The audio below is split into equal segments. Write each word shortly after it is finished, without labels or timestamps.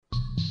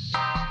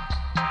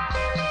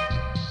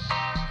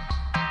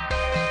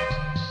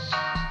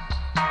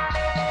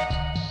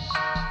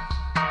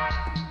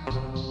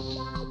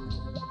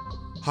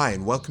Hi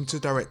and welcome to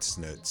Director's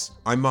Notes.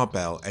 I'm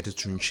Marbell,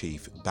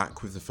 Editor-in-Chief,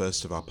 back with the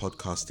first of our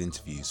podcast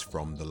interviews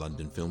from the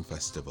London Film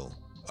Festival.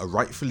 A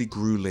rightfully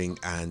grueling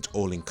and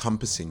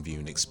all-encompassing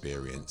viewing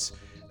experience,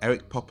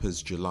 Eric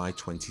Popper's July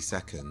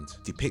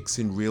 22nd depicts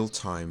in real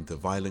time the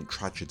violent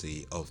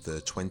tragedy of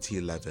the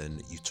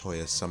 2011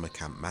 Utøya summer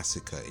camp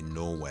massacre in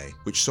Norway,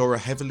 which saw a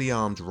heavily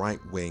armed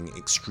right-wing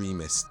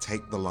extremist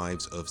take the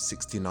lives of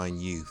 69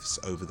 youths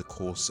over the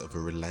course of a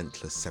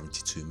relentless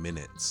 72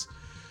 minutes.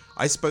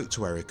 I spoke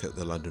to Eric at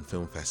the London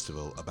Film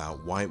Festival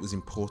about why it was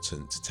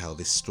important to tell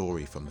this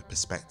story from the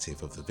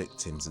perspective of the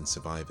victims and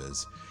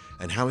survivors,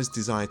 and how his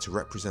desire to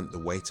represent the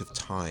weight of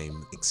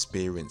time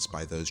experienced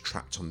by those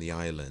trapped on the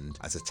island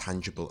as a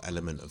tangible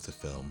element of the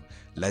film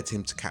led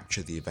him to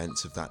capture the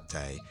events of that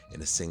day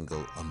in a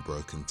single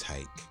unbroken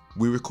take.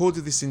 We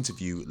recorded this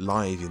interview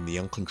live in the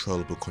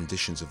uncontrollable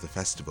conditions of the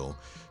festival,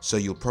 so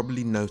you'll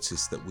probably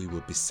notice that we were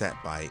beset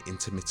by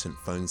intermittent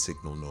phone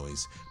signal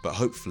noise, but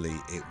hopefully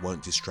it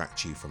won't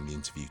distract you from the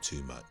interview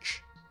too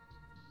much.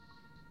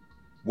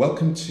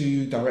 Welcome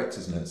to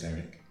Director's Notes,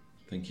 Eric.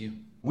 Thank you.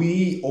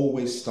 We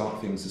always start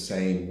things the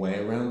same way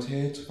around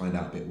here to find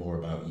out a bit more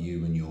about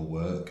you and your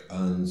work,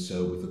 and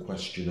so with the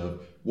question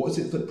of what is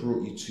it that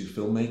brought you to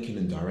filmmaking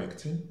and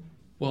directing?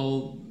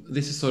 Well,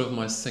 this is sort of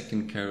my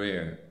second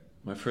career.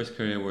 My first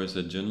career was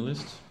a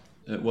journalist.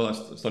 I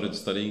started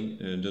studying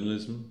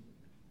journalism,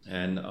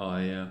 and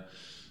I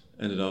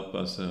ended up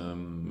as a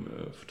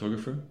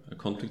photographer, a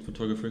conflict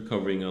photographer,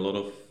 covering a lot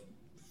of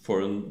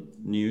foreign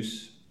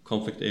news,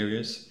 conflict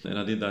areas. And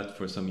I did that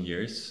for some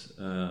years.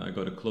 I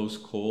got a close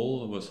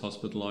call, I was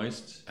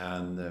hospitalized,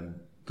 and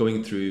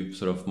going through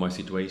sort of my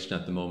situation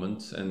at the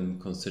moment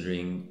and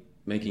considering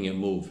making a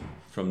move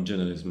from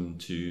journalism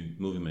to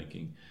movie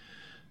making,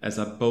 as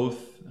I both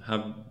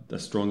have a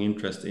strong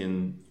interest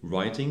in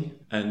writing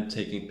and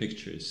taking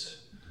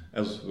pictures,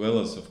 as well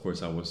as, of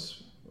course, I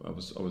was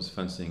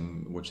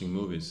fancying watching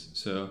movies.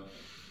 So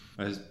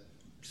I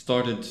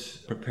started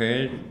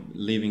prepared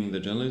leaving the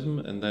journalism,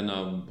 and then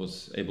I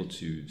was able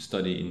to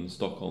study in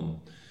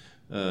Stockholm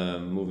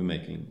movie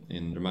making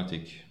in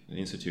Dramatic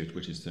Institute,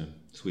 which is the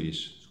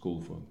Swedish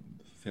school for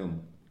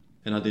film.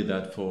 And I did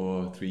that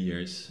for 3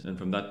 years, and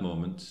from that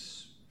moment,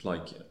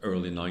 like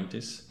early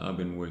 90s, I've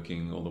been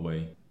working all the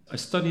way. I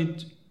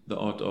studied the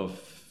art of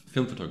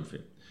film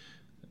photography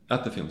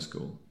at the film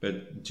school,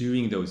 but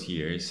during those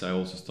years, I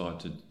also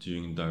started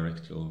doing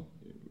directorial,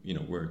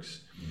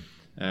 works.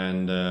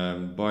 And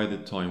by the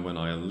time when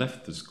I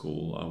left the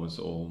school, I was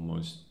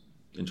almost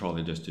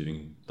entirely just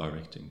doing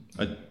directing.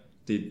 I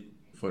did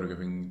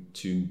photographing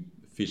 2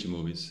 feature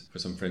movies for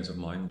some friends of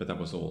mine, but that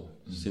was all.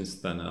 Since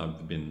then,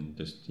 I've been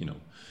just,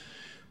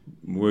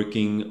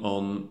 working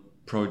on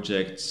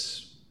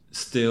projects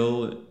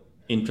still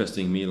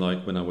interesting me,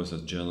 like when I was a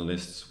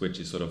journalist, which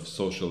is sort of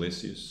social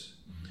issues.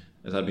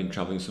 As I'd been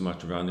traveling so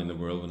much around in the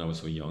world when I was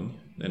so young,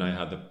 and I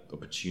had the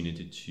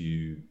opportunity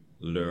to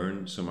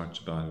learn so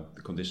much about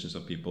the conditions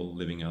of people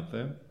living out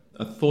there.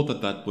 I thought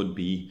that would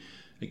be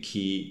a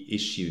key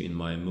issue in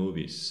my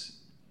movies.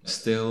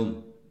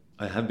 Still,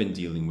 I have been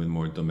dealing with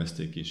more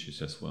domestic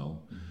issues as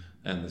well.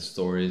 And the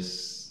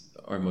stories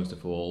are most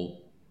of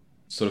all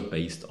sort of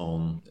based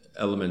on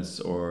elements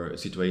or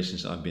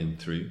situations I've been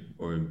through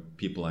or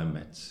people I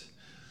met.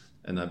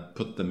 And I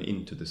put them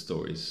into the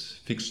stories,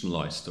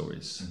 fictionalized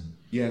stories.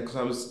 Yeah, because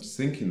I was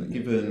thinking that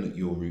given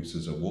your roots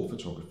as a war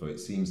photographer, it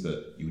seems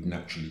that you would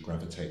naturally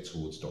gravitate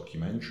towards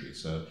documentary.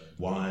 So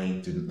why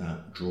didn't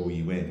that draw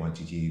you in? Why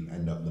did you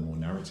end up the more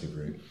narrative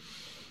route?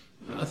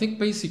 I think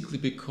basically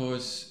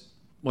because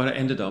what I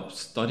ended up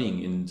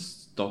studying in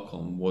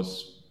Stockholm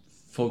was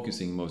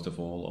focusing most of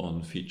all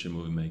on feature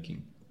movie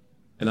making.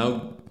 And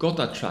I got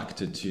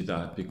attracted to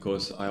that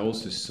because I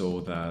also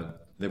saw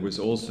that there was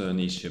also an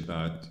issue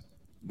about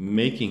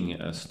making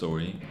a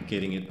story,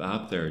 getting it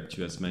out there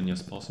to as many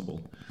as possible.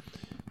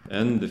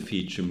 And the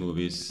feature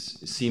movies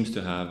seems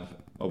to have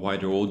a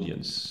wider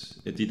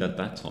audience. It did at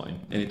that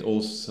time. And it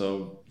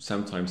also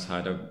sometimes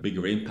had a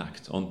bigger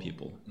impact on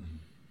people.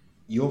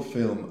 Your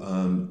film,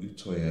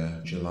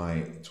 Utøya,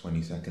 July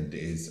 22nd,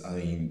 is,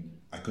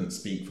 I couldn't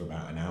speak for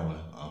about an hour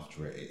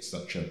after it. It's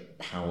such a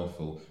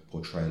powerful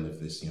portrayal of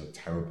this,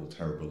 terrible,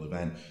 terrible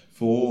event.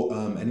 For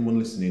anyone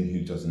listening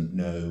who doesn't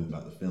know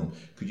about the film,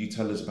 could you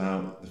tell us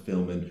about the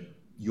film and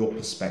your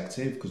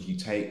perspective? Because you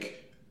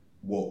take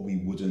what we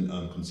wouldn't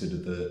consider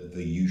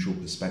the usual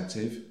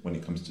perspective when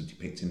it comes to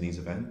depicting these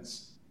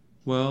events.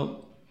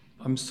 Well,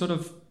 I'm sort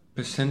of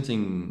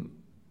presenting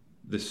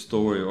the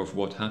story of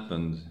what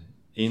happened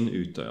in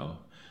Utøya,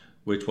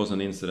 which was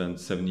an incident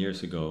 7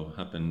 years ago,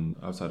 happened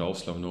outside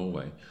Oslo,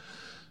 Norway.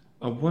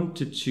 I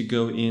wanted to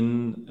go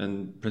in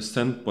and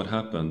present what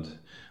happened,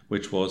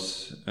 which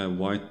was a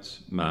white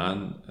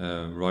man,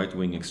 a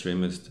right-wing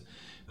extremist,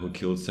 who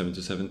killed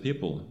 77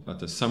 people at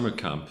the summer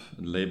camp,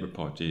 Labour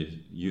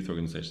Party youth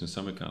organization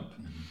summer camp.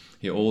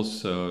 He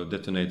also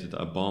detonated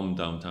a bomb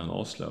downtown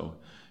Oslo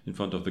in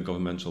front of the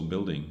governmental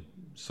building,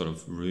 sort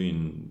of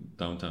ruined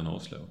downtown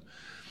Oslo.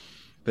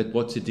 But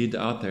what he did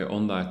out there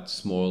on that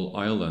small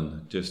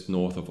island just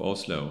north of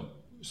Oslo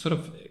sort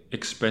of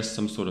expressed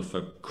some sort of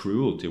a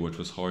cruelty which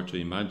was hard to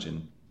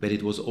imagine. But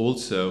it was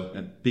also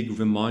a big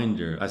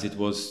reminder, as it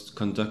was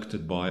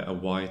conducted by a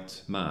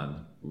white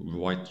man,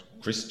 white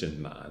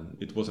Christian man.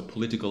 It was a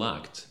political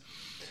act.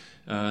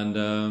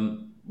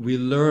 And we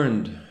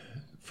learned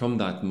from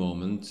that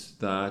moment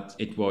that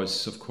it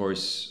was, of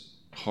course,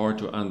 hard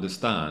to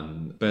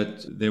understand.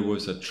 But there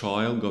was a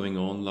trial going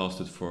on,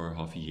 lasted for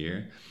half a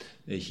year.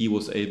 He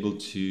was able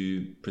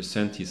to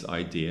present his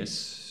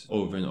ideas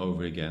over and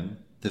over again.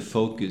 The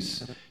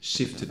focus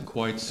shifted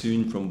quite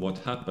soon from what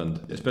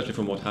happened, especially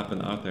from what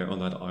happened out there on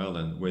that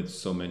island where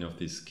so many of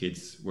these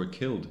kids were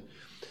killed,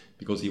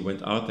 because he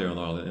went out there on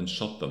the island and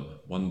shot them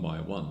one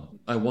by one.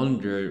 I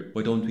wonder,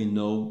 why don't we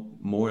know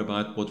more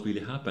about what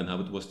really happened, how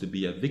it was to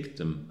be a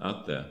victim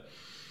out there?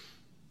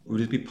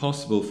 Would it be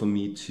possible for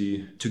me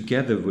to,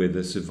 together with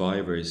the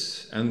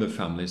survivors and the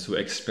families who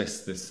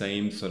expressed the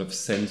same sort of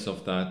sense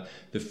of that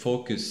the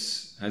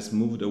focus has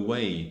moved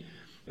away,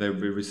 they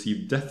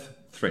received death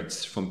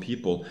threats from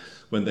people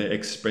when they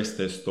express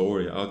their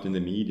story out in the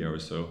media or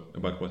so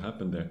about what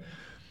happened there,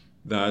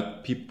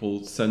 that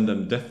people send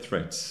them death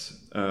threats,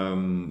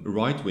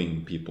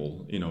 right-wing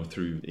people,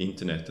 through the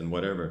internet and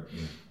whatever.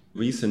 Yeah.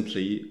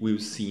 Recently,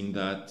 we've seen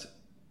that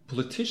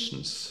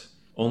politicians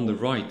on the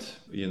right,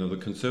 the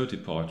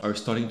conservative part, are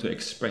starting to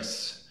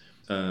express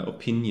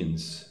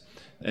opinions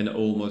and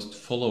almost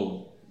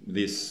follow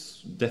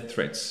these death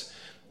threats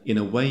in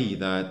a way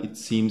that it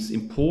seems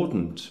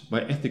important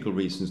by ethical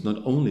reasons,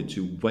 not only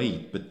to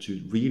wait, but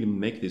to really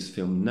make this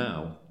film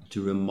now,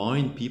 to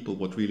remind people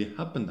what really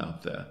happened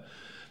out there,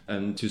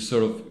 and to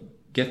sort of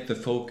get the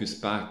focus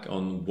back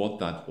on what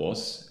that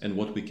was and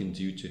what we can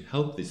do to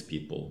help these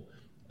people,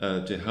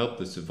 to help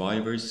the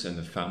survivors and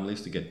the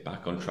families to get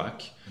back on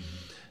track,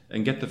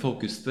 and get the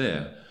focus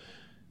there.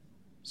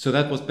 So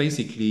that was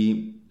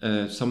basically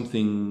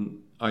something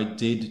I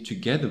did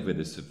together with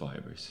the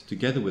survivors,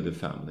 together with the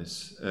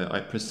families.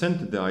 I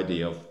presented the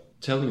idea of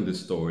telling the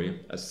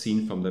story as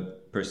seen from the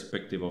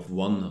perspective of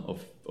one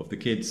of the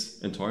kids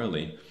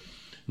entirely.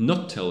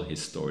 Not tell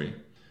his story,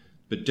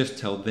 but just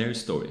tell their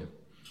story.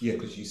 Yeah,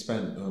 because you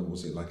spent,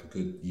 was it like a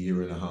good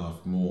year and a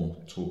half more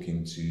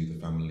talking to the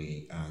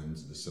family and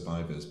the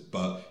survivors.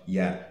 But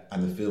yeah,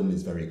 and the film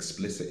is very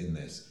explicit in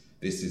this.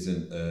 This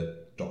isn't a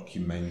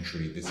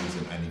documentary. This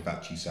isn't, and in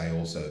fact you say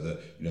also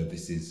that,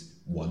 this is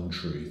one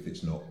truth.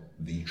 It's not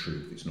the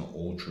truth. It's not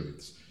all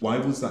truths. Why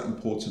was that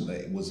important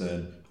that it was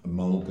an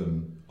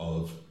amalgam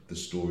of the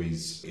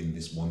stories in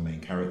this one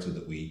main character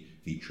that we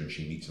feature and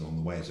she meets along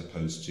the way, as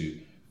opposed to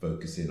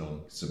focusing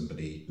on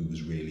somebody who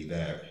was really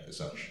there as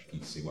such?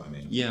 You see what I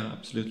mean? Yeah,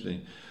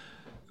 absolutely.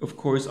 Of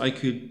course, I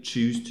could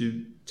choose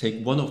to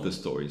take one of the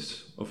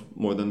stories of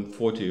more than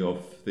 40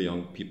 of the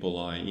young people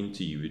I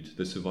interviewed,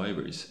 the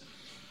survivors.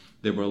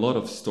 There were a lot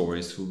of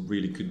stories who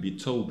really could be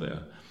told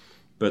there.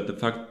 But the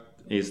fact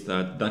is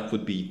that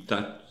would be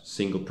that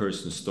single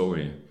person's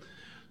story.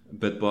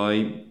 But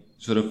by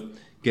sort of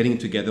getting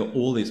together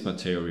all this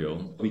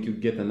material, we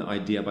could get an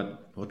idea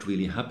about what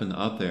really happened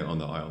out there on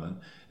the island.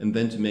 And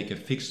then to make a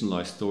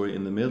fictionalized story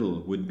in the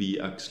middle would be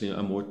actually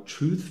a more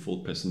truthful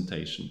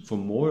presentation for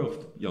more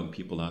of young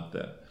people out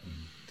there.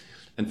 Mm-hmm.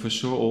 And for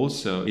sure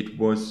also, it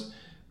was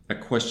a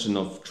question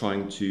of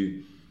trying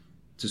to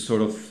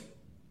sort of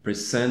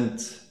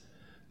present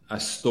a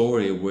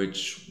story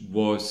which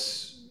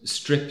was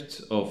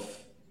stripped of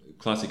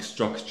classic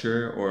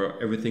structure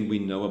or everything we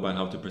know about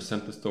how to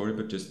present the story,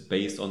 but just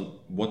based on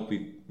what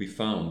we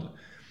found.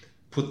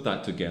 Put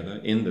that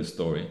together in the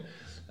story,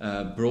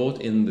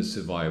 brought in the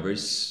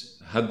survivors,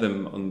 had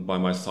them by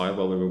my side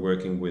while we were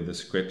working with the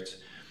script,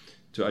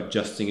 to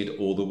adjusting it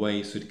all the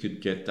way so it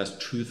could get as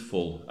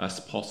truthful as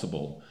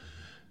possible.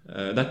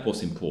 That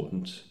was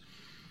important.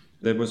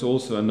 There was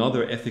also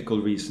another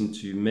ethical reason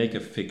to make a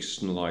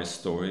fictionalized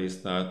story,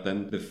 is that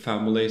then the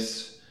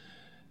families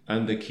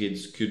and the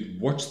kids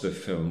could watch the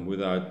film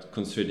without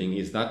considering,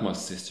 is that my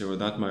sister or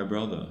that my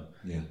brother?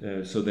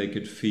 Yeah. So they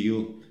could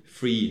feel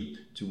free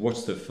to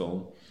watch the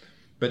film.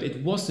 But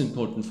it was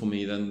important for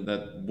me then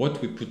that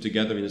what we put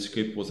together in the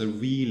script was a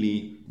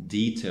really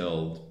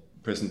detailed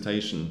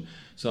presentation.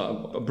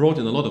 So I brought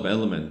in a lot of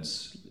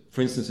elements.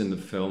 For instance, in the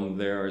film,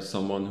 there are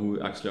someone who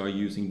actually are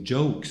using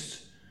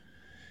jokes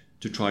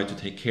to try to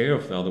take care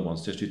of the other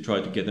ones, just to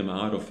try to get them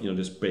out of,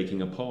 just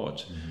breaking apart.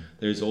 Mm-hmm.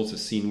 There's also a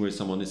scene where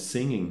someone is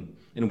singing,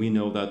 and we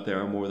know that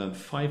there are more than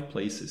 5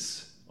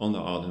 places on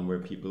the island where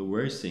people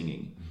were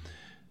singing.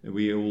 Mm-hmm.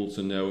 We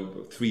also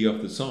know 3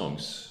 of the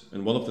songs,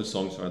 and one of the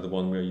songs are the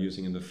one we're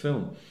using in the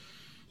film.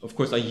 Of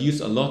course, I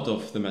used a lot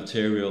of the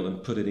material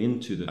and put it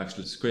into the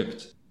actual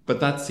script,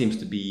 but that seems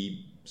to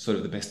be sort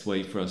of the best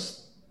way for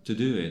us to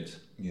do it.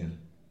 Yeah.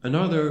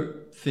 Another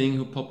thing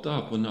who popped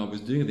up when I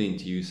was doing the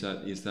interviews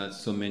is that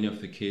so many of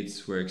the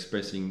kids were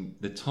expressing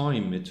the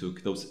time it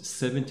took, those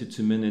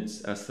 72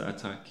 minutes as the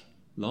attack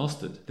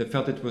lasted. They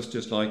felt it was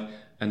just like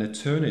an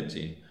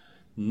eternity.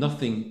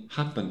 Nothing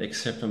happened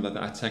except from that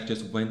the attack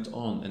just went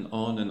on and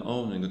on and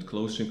on and got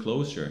closer and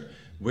closer.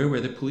 Where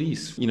were the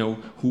police?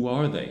 Who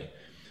are they?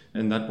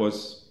 And that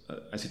was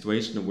a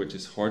situation which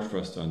is hard for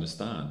us to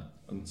understand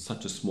on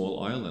such a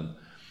small island.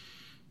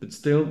 But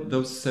still,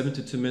 those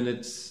 72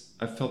 minutes,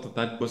 I felt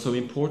that was so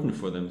important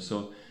for them.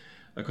 So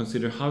I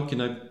consider, how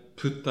can I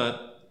put that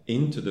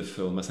into the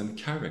film as a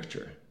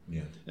character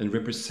and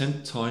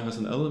represent time as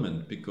an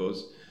element?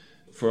 Because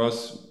for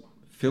us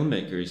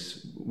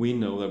filmmakers, we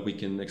know that we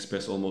can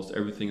express almost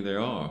everything there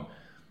are,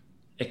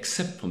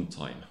 except from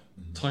time.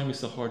 Time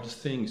is the hardest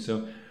thing.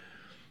 So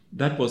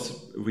that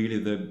was really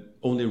the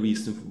only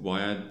reason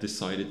why I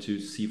decided to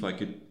see if I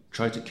could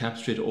try to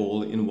capture it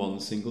all in one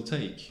single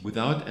take,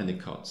 without any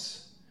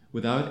cuts,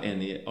 without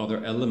any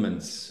other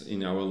elements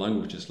in our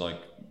languages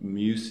like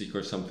music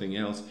or something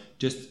else.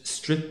 Just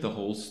strip the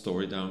whole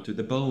story down to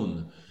the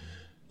bone,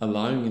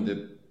 allowing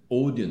the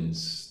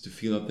audience to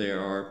feel that they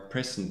are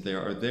present, they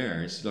are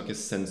there. It's like a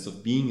sense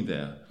of being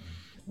there.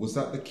 Was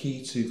that the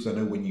key to, because I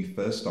know when you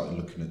first started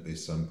looking at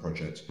this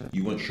project,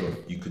 you weren't sure if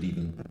you could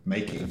even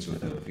make it into a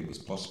film, if it was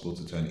possible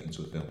to turn it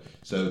into a film.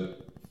 So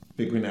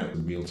figuring out the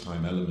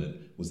real-time element,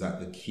 was that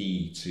the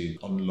key to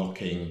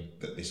unlocking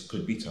that this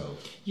could be told?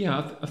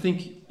 Yeah, I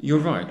think you're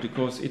right,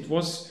 because it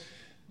was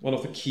one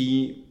of the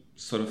key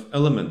sort of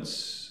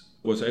elements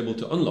was able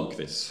to unlock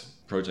this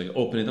project,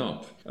 open it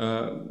up.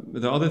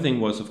 The other thing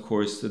was, of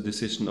course, the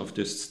decision of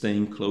just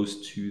staying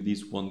close to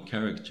this one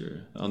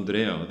character,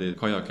 Andrea, the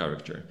Kaja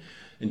character,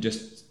 and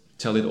just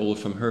tell it all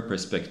from her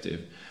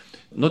perspective.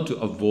 Not to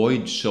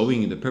avoid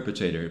showing the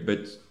perpetrator,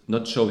 but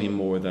not show him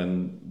more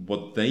than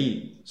what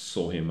they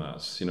saw him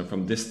as,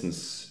 from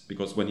distance,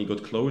 because when he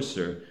got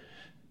closer,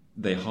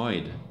 they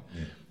hide.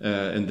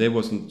 And they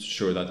wasn't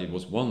sure that it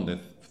was one, they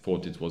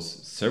thought it was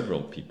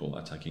several people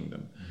attacking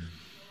them.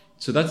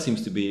 So that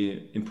seems to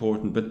be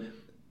important, but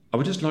I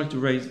would just like to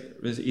raise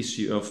the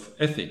issue of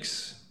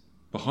ethics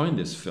behind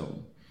this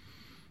film,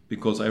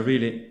 because I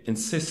really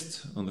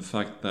insist on the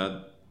fact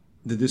that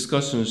the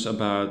discussions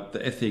about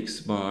the ethics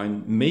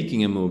behind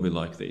making a movie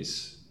like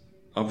this,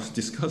 I was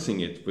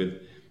discussing it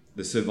with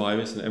the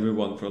survivors and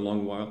everyone for a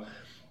long while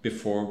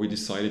before I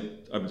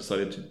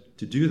decided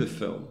to do the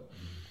film.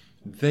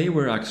 They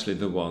were actually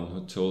the one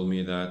who told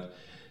me that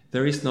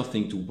there is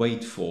nothing to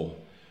wait for.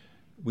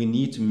 We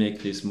need to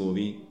make this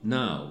movie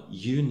now.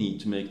 You need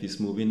to make this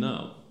movie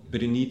now.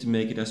 But you need to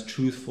make it as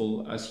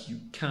truthful as you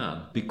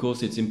can,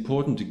 because it's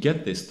important to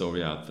get this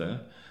story out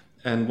there.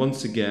 And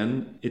once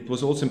again, it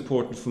was also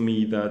important for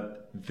me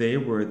that they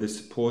were the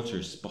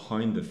supporters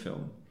behind the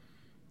film,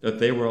 that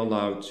they were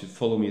allowed to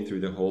follow me through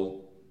the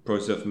whole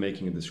process of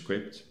making the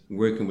script,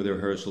 working with the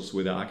rehearsals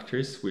with the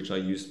actors, which I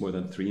used more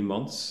than 3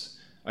 months.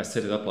 I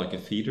set it up like a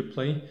theater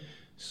play.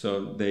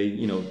 So they,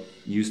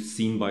 used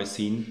scene by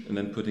scene and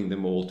then putting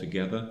them all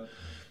together,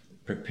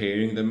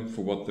 preparing them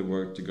for what they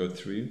were to go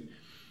through.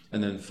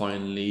 And then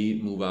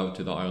finally move out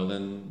to the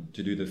island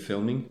to do the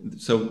filming.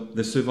 So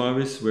the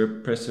survivors were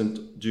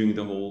present during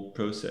the whole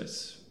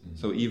process.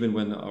 So even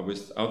when I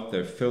was out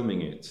there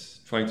filming it,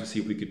 trying to see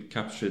if we could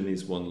capture in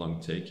this one long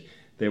take,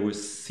 they were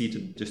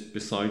seated just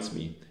beside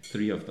me,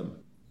 3 of them.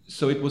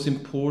 So it was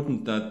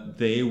important that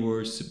they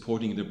were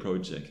supporting the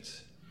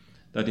project,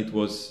 that it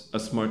was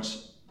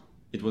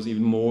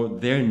even more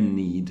their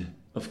need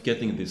of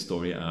getting this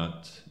story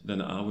out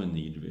than our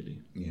need,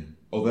 really. Yeah.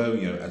 Although,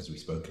 as we've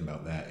spoken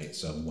about there,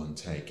 it's one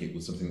take. It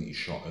was something that you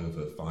shot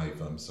over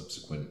 5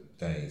 subsequent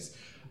days.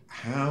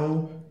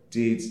 How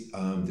did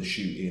the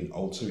shooting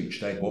alter each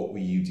day? What were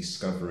you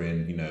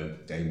discovering,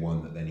 day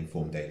 1 that then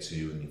informed day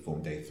 2 and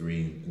informed day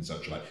 3 and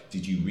such like?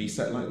 Did you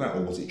reset like that,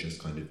 or was it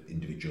just kind of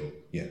individual?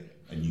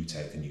 A new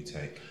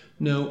take?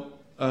 No.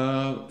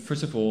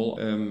 First of all,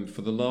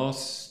 for the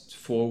last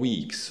 4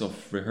 weeks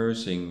of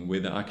rehearsing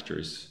with the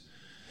actors,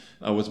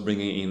 I was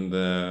bringing in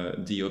the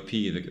DOP,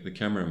 the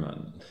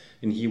cameraman,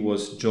 and he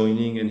was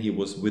joining and he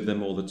was with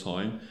them all the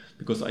time,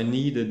 because I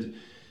needed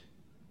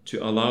to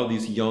allow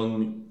these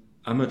young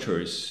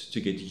amateurs to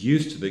get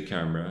used to the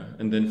camera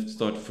and then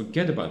start to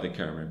forget about the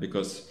camera,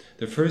 because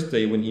the first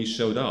day when he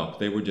showed up,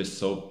 they were just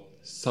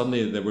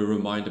suddenly they were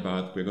reminded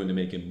about we're going to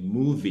make a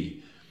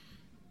movie,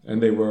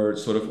 and they were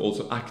sort of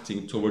also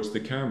acting towards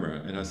the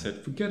camera, and I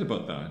said, forget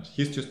about that,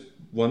 he's just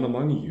one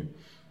among you.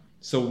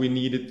 So we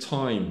needed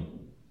time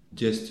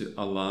just to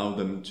allow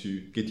them to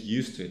get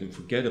used to it and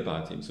forget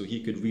about him, so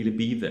he could really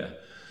be there.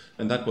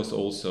 And that was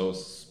also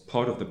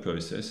part of the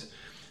process.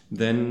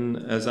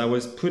 Then, as I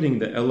was putting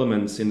the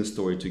elements in the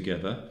story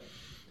together,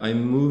 I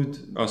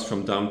moved us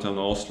from downtown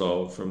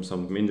Oslo, from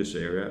some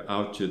industry area,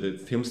 out to the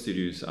film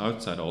studios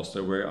outside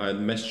Oslo, where I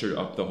measured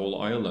up the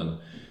whole island.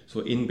 So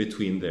in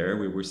between there,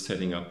 we were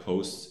setting up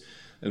posts,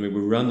 and we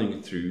were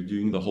running through,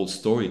 doing the whole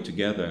story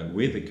together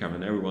with the camera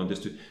and everyone,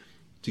 just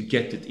to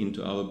get it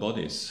into our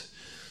bodies.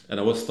 And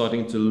I was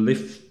starting to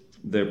lift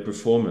their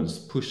performance,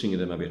 pushing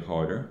them a bit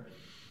harder.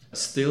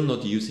 Still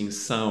not using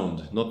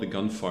sound, not the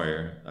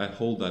gunfire. I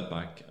hold that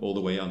back all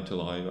the way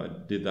until I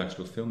did the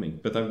actual filming.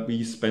 But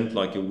we spent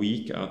like a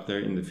week out there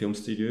in the film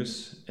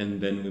studios, and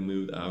then we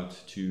moved out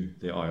to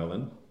the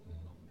island.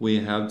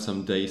 We had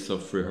some days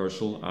of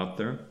rehearsal out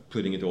there,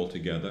 putting it all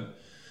together.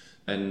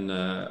 And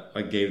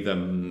I gave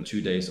them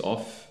 2 days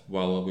off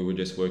while we were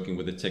just working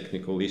with the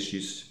technical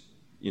issues,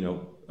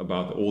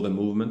 about all the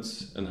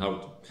movements and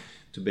how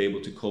to be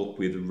able to cope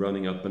with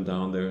running up and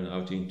down there and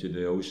out into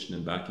the ocean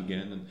and back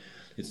again. And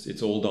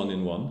it's all done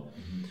in one.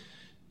 Mm-hmm.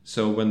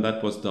 So when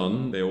that was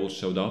done, they all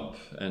showed up,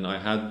 and I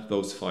had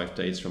those 5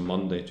 days from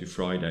Monday to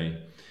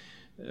Friday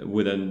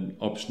with an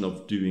option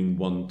of doing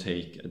 1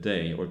 take a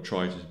day, or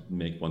try to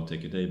make 1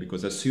 take a day,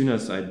 because as soon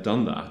as I'd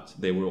done that,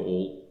 they were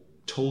all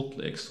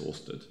totally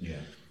exhausted.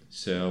 Yeah.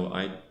 So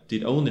I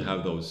did only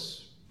have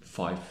those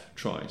 5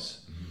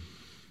 tries.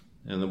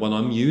 Mm-hmm. And the one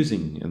I'm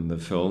using in the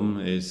film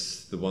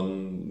is the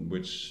one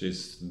which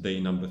is day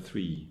number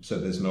 3. So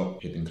there's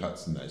not hidden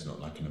cuts in there? It's not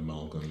like an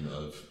amalgam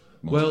of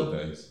multiple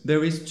days?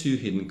 There is 2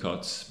 hidden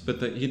cuts, but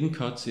the hidden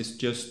cuts is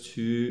just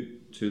to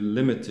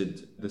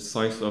limited the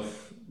size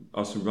of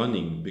us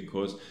running,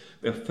 because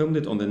we have filmed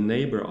it on the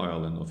neighbor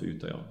island of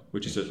Utøya,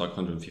 which is just like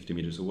 150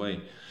 meters away,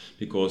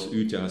 because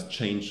Utøya has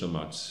changed so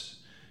much.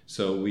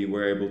 So we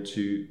were able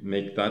to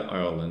make that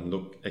island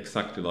look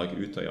exactly like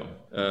Utøya.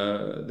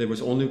 There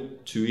was only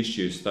 2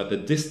 issues: that the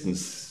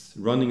distance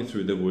running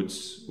through the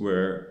woods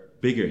were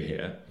bigger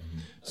here. Mm-hmm.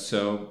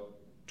 So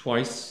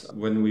twice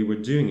when we were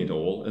doing it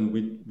all, and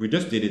we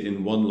just did it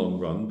in 1 long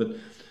run, but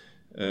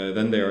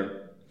then they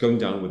are going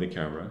down with the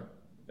camera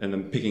and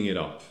then picking it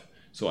up,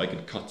 so I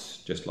could cut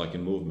just like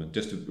in movement,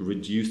 just to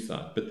reduce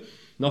that. But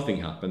nothing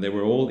happened. They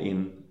were all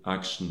in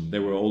action. They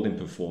were all in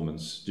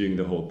performance during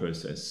the whole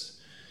process.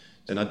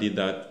 And I did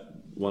that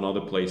one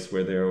other place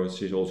where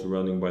she's also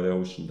running by the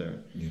ocean there.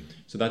 Yeah.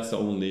 So that's the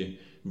only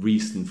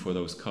reason for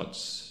those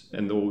cuts.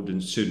 And the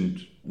audience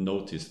shouldn't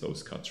notice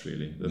those cuts,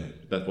 really.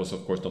 That was,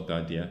 of course, not the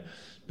idea.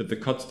 But the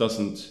cuts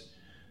doesn't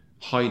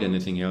hide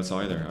anything else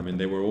either. I mean,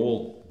 they were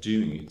all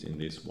doing it in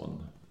this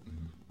one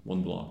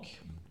block.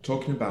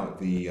 Talking about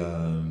the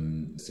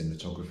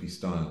cinematography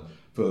style,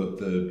 for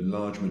the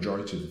large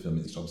majority of the film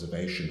it's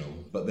observational,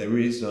 but there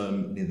is,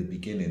 near the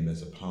beginning,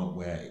 there's a part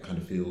where it kind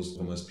of feels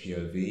almost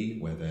POV,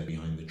 where they're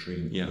behind the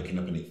tree looking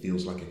up and it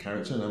feels like a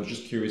character. And I was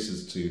just curious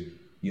as to,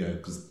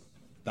 because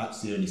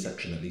that's the only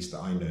section, at least,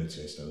 that I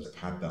noticed.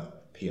 I had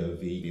that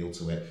POV feel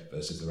to it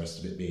versus the rest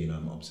of it being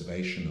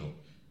observational.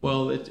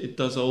 Well, it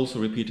does also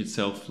repeat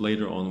itself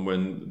later on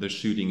when the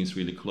shooting is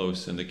really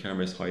close and the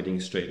camera is hiding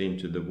straight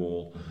into the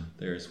wall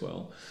there as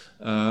well.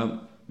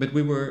 But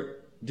we were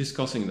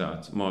discussing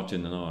that,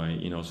 Martin and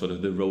I, sort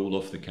of the role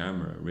of the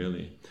camera,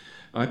 really.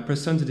 I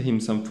presented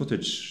him some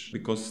footage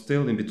because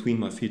still in between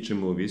my feature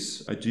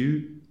movies, I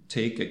do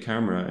take a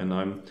camera and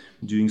I'm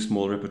doing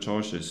small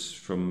reportages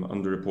from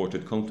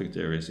underreported conflict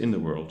areas in the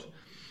world.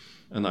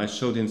 And I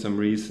showed him some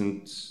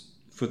recent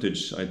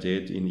footage I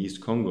did in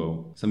East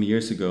Congo some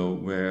years ago,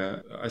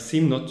 where I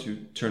seem not to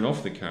turn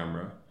off the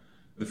camera.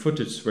 The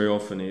footage very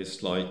often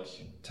is like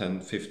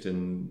 10,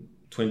 15,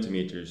 20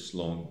 meters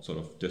long, sort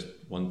of just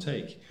 1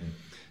 take,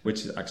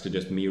 which is actually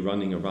just me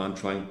running around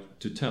trying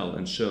to tell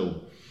and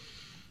show.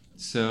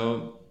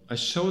 So I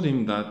showed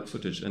him that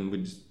footage and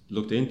we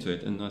looked into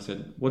it, and I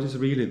said, what is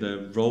really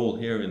the role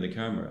here in the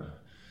camera?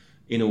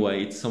 In a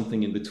way, it's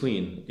something in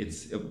between.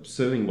 It's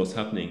observing what's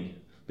happening,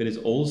 but it's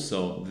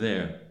also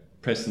there,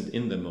 present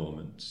in the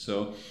moment.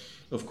 So,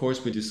 of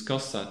course, we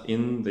discuss that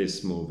in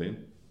this movie.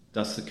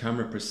 Does the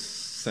camera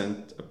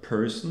present a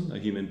person, a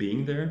human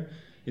being there?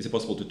 Is it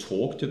possible to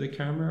talk to the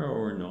camera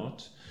or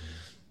not?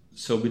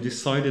 So we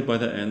decided by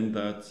the end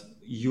that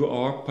you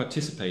are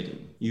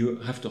participating. You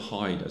have to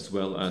hide as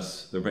well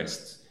as the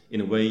rest. In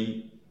a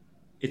way,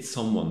 it's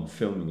someone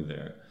filming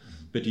there,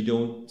 but you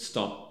don't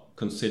stop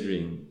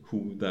considering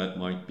who that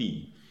might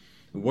be.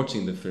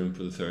 Watching the film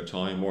for the 3rd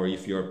time, or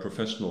if you're a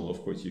professional,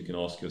 of course, you can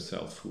ask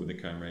yourself who the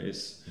camera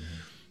is.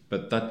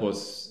 But that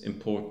was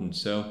important.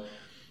 So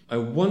I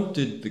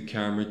wanted the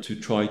camera to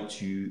try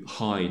to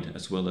hide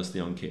as well as the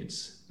young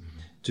kids,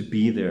 to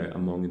be there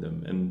among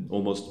them and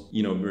almost,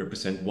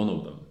 represent one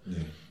of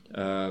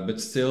them.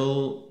 But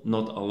still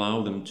not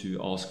allow them to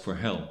ask for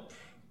help,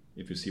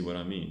 if you see what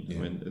I mean. I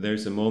mean,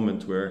 there's a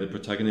moment where the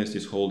protagonist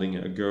is holding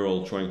a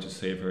girl trying to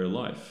save her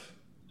life,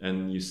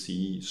 and you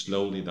see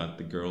slowly that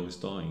the girl is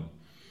dying,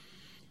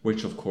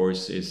 which of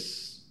course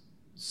is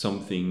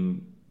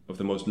something of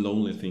the most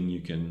lonely thing you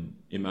can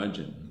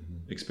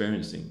imagine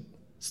experiencing.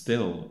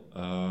 Still,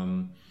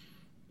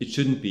 it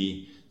shouldn't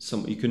be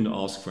you couldn't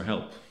ask for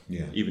help,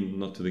 even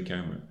not to the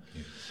camera.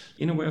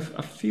 In a way,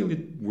 I feel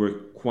it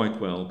worked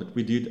quite well, but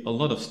we did a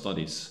lot of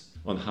studies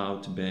on how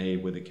to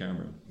behave with the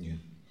camera.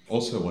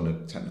 Also, on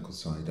a technical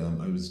side,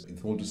 I was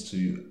informed as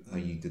to how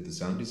you did the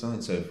sound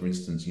design. So, for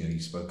instance,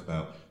 you spoke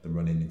about the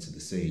running into the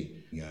sea.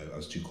 I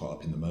was too caught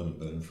up in the moment,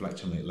 but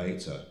reflecting on it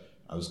later,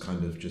 I was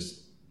kind of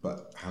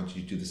but how did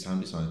you do the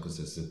sound design? Because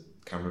there's a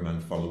cameraman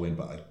following,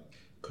 but I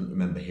couldn't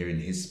remember hearing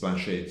his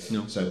splashes.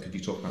 No. So, could you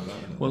talk about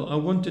that? Well, I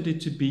wanted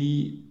it to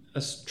be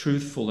as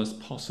truthful as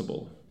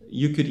possible.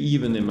 You could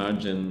even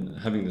imagine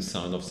having the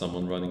sound of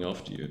someone running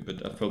after you,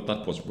 but I felt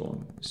that was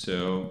wrong.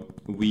 So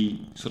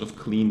we sort of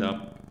cleaned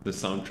up the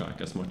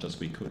soundtrack as much as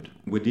we could.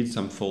 We did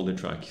some Foley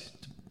track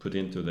put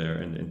into there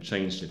and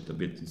changed it a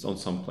bit on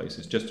some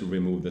places just to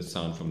remove the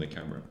sound from the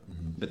camera.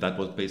 But that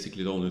was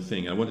basically the only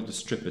thing. I wanted to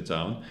strip it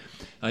down.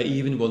 I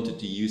even wanted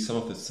to use some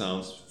of the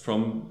sounds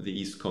from the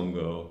East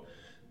Congo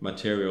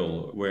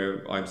material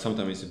where I'm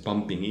sometimes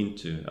bumping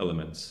into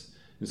elements.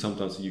 And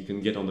sometimes you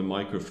can get on the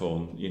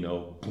microphone,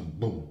 boom,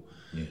 boom.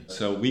 Yeah.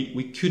 So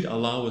we could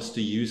allow us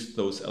to use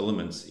those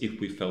elements if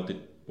we felt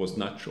it was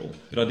natural.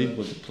 But I didn't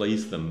want to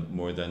place them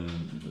more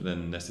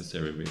than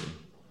necessary, really.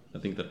 I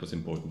think that was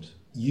important.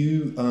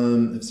 You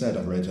have said,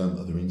 I've read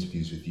other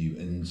interviews with you,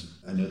 and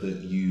I know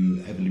that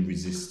you heavily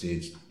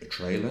resisted a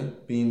trailer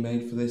being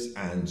made for this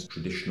and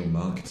traditional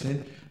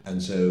marketing.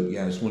 And so,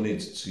 I just wanted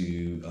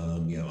to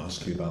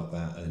ask you about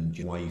that and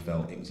why you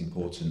felt it was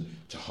important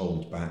to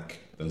hold back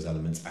those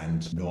elements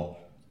and not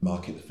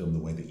market the film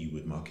the way that you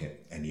would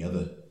market any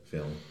other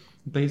film.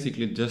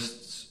 Basically,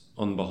 just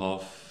on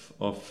behalf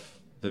of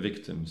the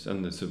victims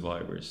and the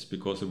survivors,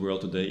 because the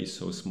world today is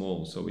so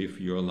small. So if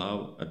you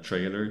allow a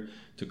trailer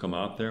to come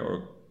out there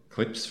or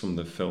clips from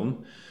the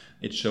film,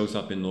 it shows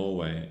up in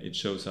Norway. It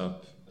shows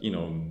up,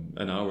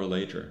 an hour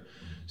later.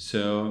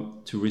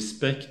 So to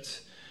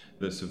respect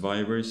the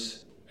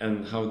survivors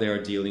and how they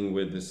are dealing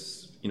with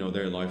this,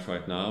 their life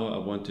right now, I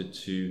wanted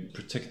to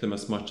protect them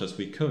as much as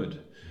we could.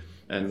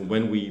 And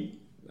when we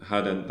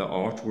had the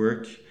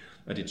artwork,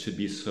 that it should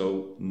be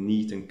so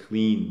neat and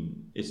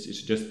clean. It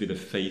should just be the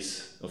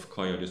face of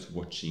Kaja just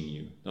watching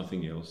you,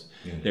 nothing else.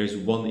 Yeah. There's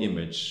one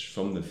image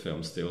from the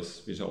film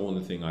stills, which is the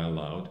only thing I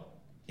allowed.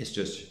 It's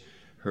just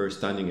her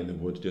standing in the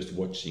wood, just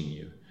watching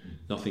you,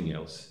 nothing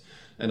else.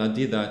 And I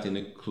did that in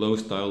a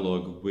close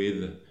dialogue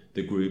with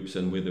the groups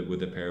and with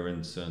the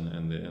parents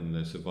and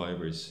the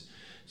survivors.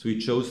 So we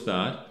chose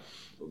that.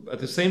 At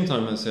the same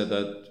time, I said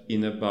that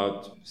in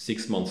about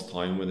 6 months'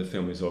 time, when the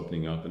film is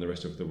opening up in the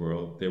rest of the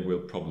world, there will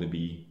probably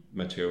be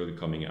material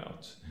coming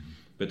out.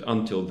 But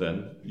until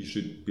then, you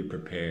should be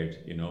prepared,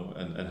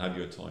 and have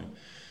your time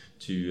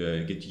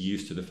to get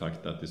used to the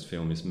fact that this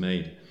film is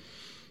made.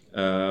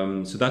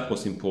 So that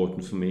was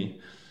important for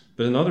me.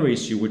 But another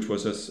issue, which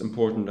was as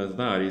important as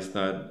that, is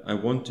that I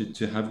wanted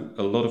to have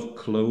a lot of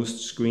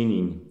closed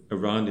screening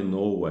around in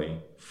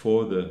Norway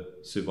for the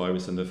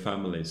survivors and the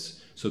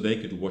families, so they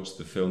could watch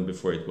the film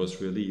before it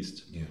was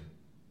released. Yeah.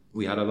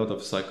 We had a lot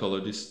of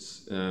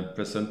psychologists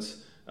present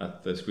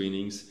at the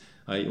screenings.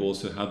 I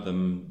also had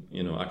them,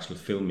 actually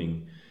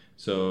filming.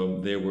 So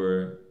they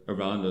were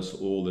around us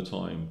all the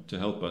time to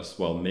help us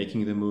while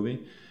making the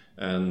movie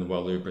and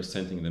while they were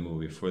presenting the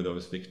movie for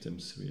those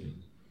victims, really.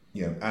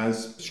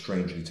 As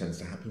strangely tends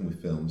to happen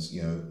with films,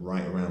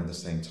 right around the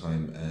same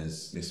time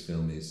as this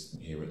film is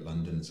here at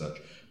London and such,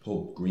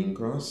 Paul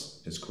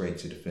Greengrass has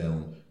created a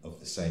film of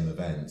the same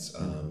event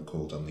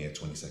called On the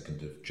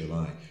 22nd of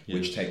July,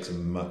 which takes a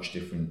much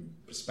different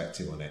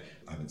perspective on it.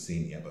 I haven't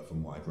seen it yet, but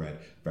from what I've read,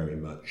 very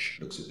much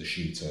looks at the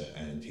shooter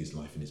and his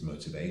life and his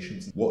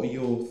motivations. What are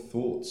your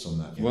thoughts on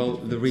that? Well,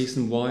 the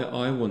reason why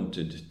I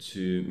wanted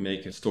to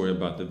make a story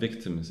about the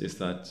victims is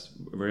that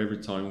every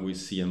time we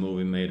see a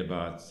movie made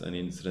about an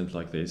incident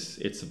like this,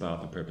 it's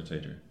about the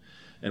perpetrator.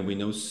 And we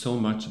know so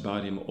much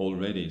about him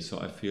already, so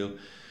I feel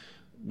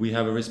we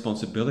have a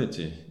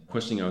responsibility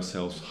questioning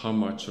ourselves, how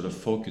much sort of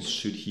focus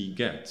should he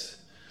get?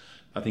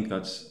 I think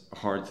that's a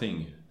hard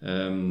thing.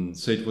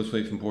 So it was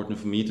very important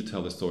for me to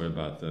tell the story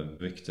about the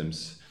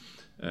victims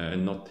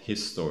and not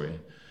his story.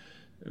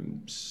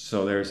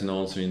 So there's an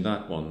answer in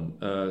that one.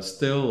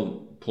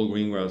 Still, Paul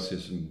Greengrass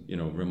is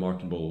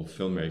remarkable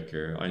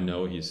filmmaker. I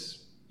know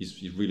he's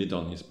really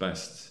done his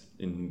best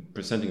in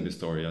presenting the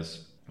story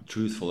as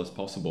truthful as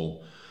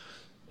possible.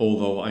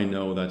 Although I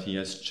know that he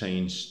has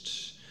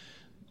changed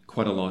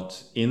quite a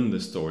lot in the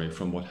story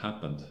from what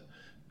happened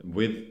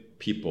with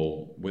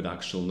people with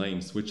actual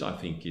names, which I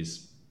think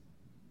is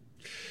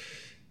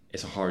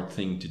a hard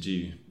thing to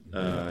do.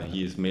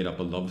 He has made up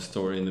a love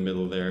story in the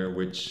middle there,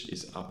 which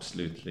is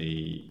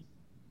absolutely,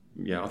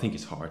 I think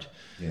it's hard.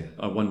 Yeah.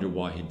 I wonder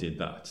why he did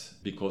that,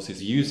 because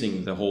he's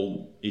using the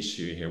whole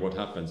issue here, what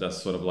happens, as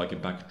sort of like a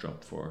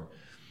backdrop for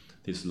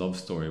this love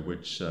story,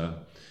 which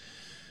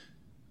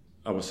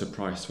I was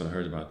surprised when I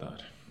heard about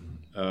that.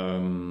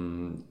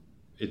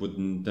 It would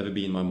never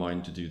be in my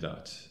mind to do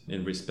that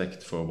in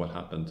respect for what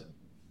happened.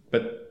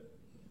 But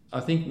I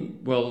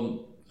think,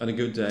 well, on a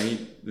good day,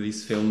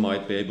 this film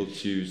might be able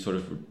to sort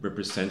of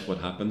represent what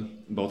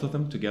happened, both of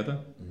them together.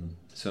 Mm-hmm.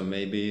 So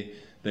maybe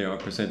they are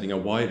presenting a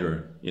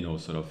wider,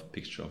 sort of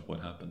picture of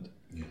what happened.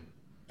 Yeah.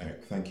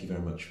 Erik, thank you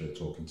very much for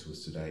talking to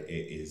us today.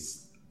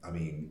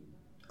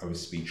 I was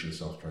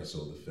speechless after I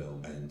saw the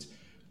film, and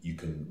you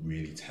can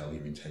really tell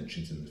your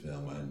intentions in the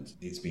film, and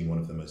it's been one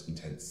of the most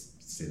intense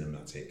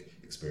cinematic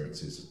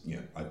experiences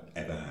I've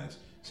ever had.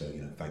 So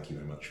thank you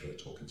very much for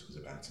talking to us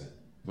about it.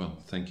 Well,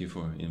 thank you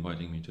for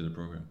inviting me to the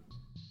program.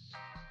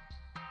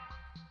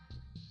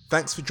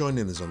 Thanks for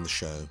joining us on the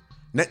show.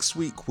 Next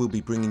week, we'll be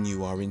bringing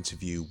you our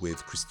interview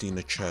with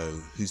Christina Cho,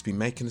 who's been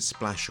making a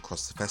splash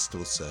across the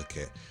festival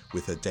circuit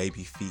with her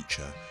debut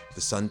feature,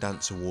 the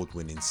Sundance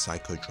Award-winning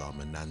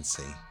psychodrama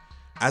Nancy.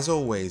 As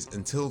always,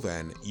 until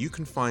then, you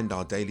can find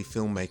our daily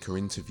filmmaker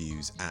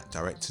interviews at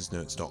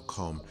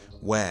directorsnotes.com,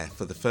 where,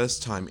 for the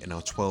first time in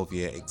our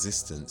 12-year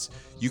existence,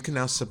 you can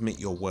now submit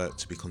your work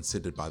to be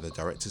considered by the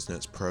Directors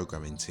Notes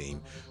programming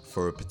team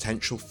for a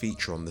potential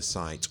feature on the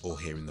site or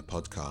here in the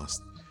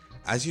podcast.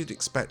 As you'd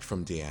expect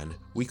from DN,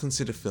 we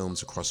consider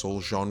films across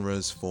all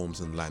genres, forms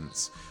and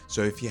lengths,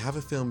 so if you have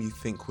a film you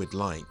think we'd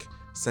like,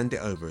 send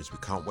it over as we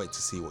can't wait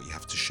to see what you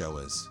have to show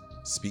us.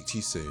 Speak to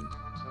you soon.